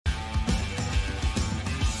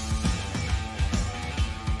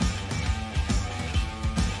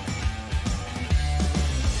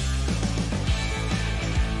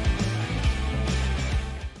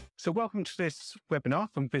So welcome to this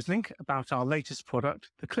webinar from Vislink about our latest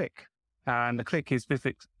product, the Cliq. And the Cliq is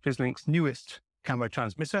Vislink's newest camera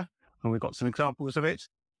transmitter, and we've got some examples of it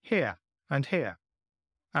here and here.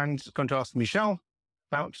 And I'm going to ask Michel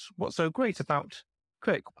about what's so great about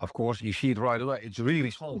Cliq. Of course, you see it right away. It's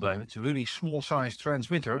really small, David. It's a really small size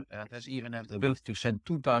transmitter, and has even the ability to send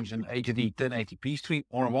 2 times an HD 1080p stream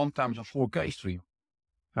or 1 times a 4K stream.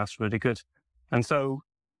 That's really good. And so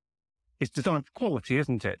it's designed for quality,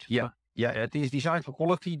 isn't it? Yeah, it is designed for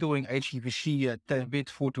quality, doing HEVC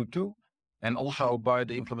 10-bit 422. And also by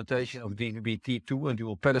the implementation of DVB-T2 and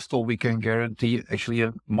dual pedestal, we can guarantee actually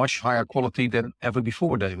a much higher quality than ever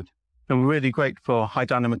before, David. And really great for high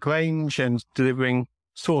dynamic range and delivering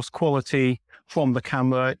source quality from the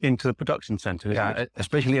camera into the production center. Yeah,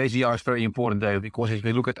 especially HDR is very important, David, because if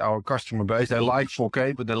we look at our customer base, they like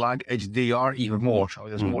 4K, but they like HDR even more. So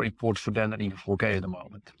it's more important for them than even 4K at the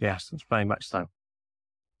moment. Yes, that's very much so.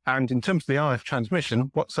 And in terms of the RF transmission,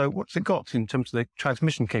 what's it got in terms of the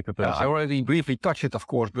transmission capability? I already briefly touched it, of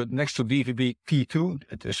course, but next to DVB-T2,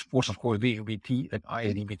 it supports, of course, DVB-T and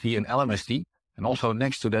ISDBT and LMST. And also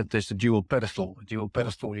next to that, there's the dual pedestal. The dual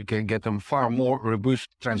pedestal, you can get them far more robust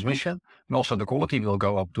transmission, and also the quality will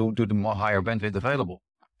go up to the more higher bandwidth available.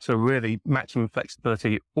 So really maximum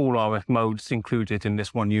flexibility, all RF modes included in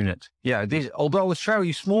this one unit. Yeah, although it's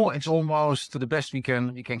very small, it's almost the best we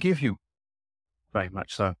can give you. Very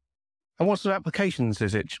much so. And what sort of applications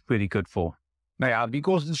is it really good for? Yeah,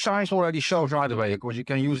 because the size already shows right away. Of course, you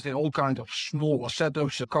can use it in all kinds of small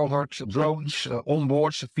setups, coverts, drones,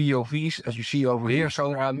 onboards, VOVs, as you see over here. So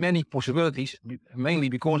there are many possibilities, mainly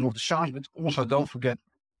because of the size, but also don't forget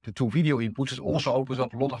the 2 video inputs. It also opens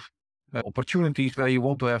up a lot of opportunities where you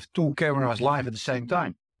want to have 2 cameras live at the same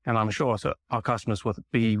time. And I'm sure that our customers will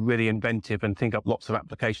be really inventive and think up lots of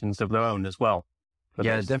applications of their own as well.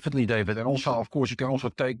 Yeah, definitely, David. And also, of course, you can also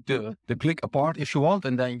take the Cliq apart if you want,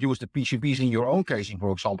 and then use the PCBs in your own casing,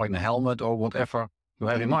 for example, in a helmet or whatever you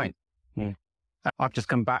have in mind. I've just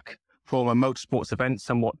come back from a motorsports event,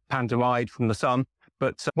 somewhat panda-eyed from the sun,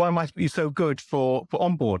 but why might it be so good for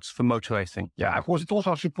onboards for motor racing? Yeah, of course, it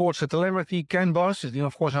also supports the telemetry, CAN bus. It's,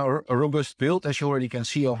 of course, a robust build, as you already can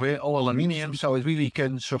see over here, all aluminium, so it really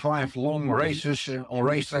can survive long races on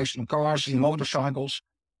racetracks, in cars, in motorcycles,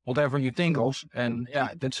 whatever you think of. And yeah,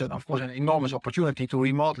 that's of course an enormous opportunity to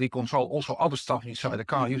remotely control also other stuff inside the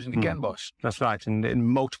car using the CAN bus. That's right, and in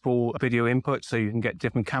multiple video inputs, so you can get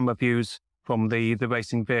different camera views from the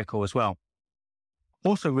racing vehicle as well.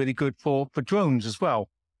 Also really good for drones as well,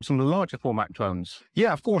 some of the larger format drones.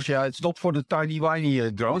 Yeah, of course, yeah, it's not for the tiny whiny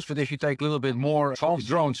drones, but if you take a little bit more advanced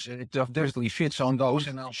drones, it definitely fits on those.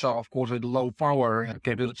 And also, of course, with the low power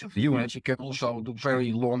capability of the units, you can also do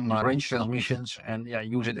very long range transmissions and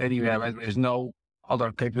use it anywhere where there is no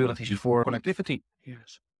other capabilities for connectivity.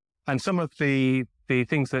 Yes. And some of the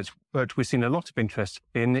things that we've seen a lot of interest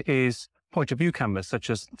in is point of view cameras, such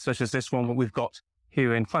as this one that we've got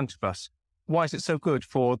here in front of us. Why is it so good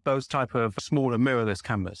for those type of smaller mirrorless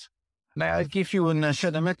cameras? Now, it gives you a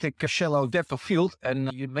cinematic shallow depth of field, and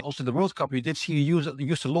also the World Cup, you did see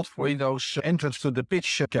used a lot for those entrance to the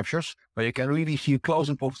pitch captures, where you can really see a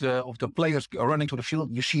close-up of the players running to the field.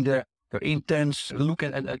 You see their intense look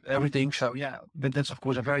at everything. So yeah, but that's of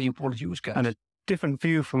course a very important use case. And a different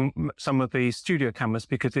view from some of the studio cameras,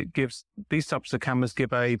 because it gives these types of cameras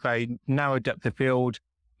give a very narrow depth of field,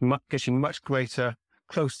 getting much greater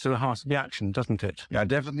close to the heart of the action, doesn't it? Yeah,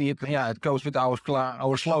 definitely. It goes with our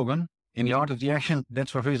slogan, in the art of the action.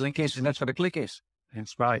 That's where Vislink is, and that's where the Cliq is.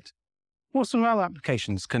 That's right. What sort of other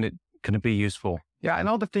applications can it be used for? Yeah,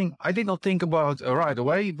 another thing I did not think about right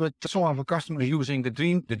away, but some of our customers using the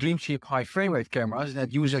Dreamship high frame rate cameras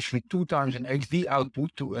that use actually 2 times an HD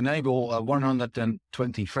output to enable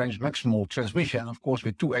 120 frames maximal transmission. Of course,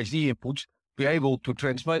 with 2 HD inputs, be able to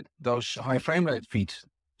transmit those high frame rate feeds.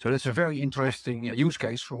 So that's a very interesting use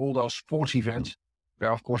case for all those sports events,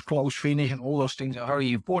 where of course close finish and all those things are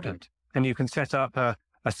very important. And you can set up a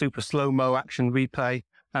super slow-mo action replay.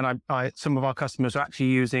 And some of our customers are actually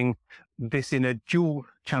using this in a dual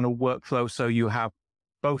channel workflow. So you have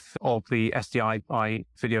both of the SDI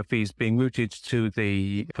video feeds being routed for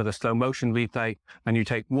the slow motion replay, and you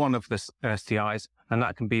take one of the SDIs, and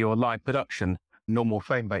that can be your live production normal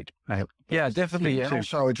frame rate. Yeah, definitely. And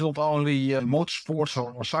also, it's not only motorsports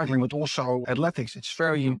or cycling, but also athletics. It's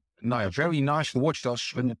very nice to watch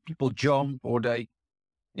those when the people jump or they,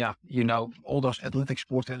 all those athletic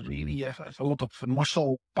sports that really have a lot of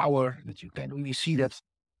muscle power that you can really see that.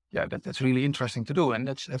 Yeah, that's really interesting to do, and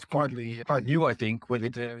that's quite new, I think, with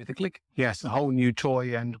the Cliq. Yes, a whole new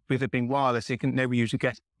toy, and with it being wireless, you can never usually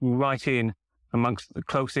get right in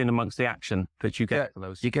close in amongst the action that you get for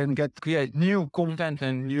those. You can create new content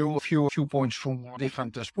and new viewpoints from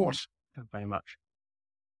different sports. Thank you very much.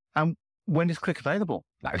 And when is Cliq available?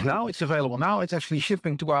 Now it's available. Now it's actually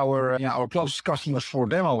shipping to our closest customers for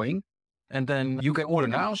demoing. And then you can order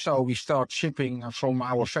now. So we start shipping from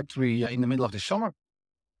our factory in the middle of the summer.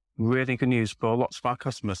 Really good news for lots of our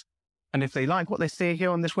customers. And if they like what they see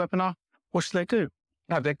here on this webinar, what should they do?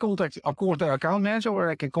 Now, they contact, of course, their account manager, or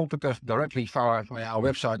they can contact us directly via our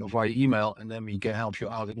website or via email, and then we can help you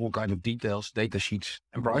out with all kinds of details, data sheets,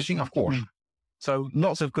 and pricing, of course. So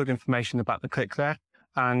lots of good information about the Cliq there,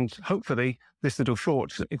 and hopefully this little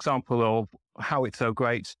short example of how it's so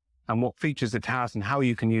great and what features it has and how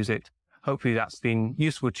you can use it, hopefully that's been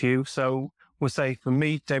useful to you. So we'll say from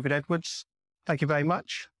me, David Edwards, thank you very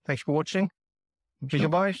much. Thanks for watching.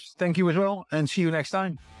 Michel, thank you as well, and see you next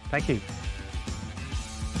time. Thank you.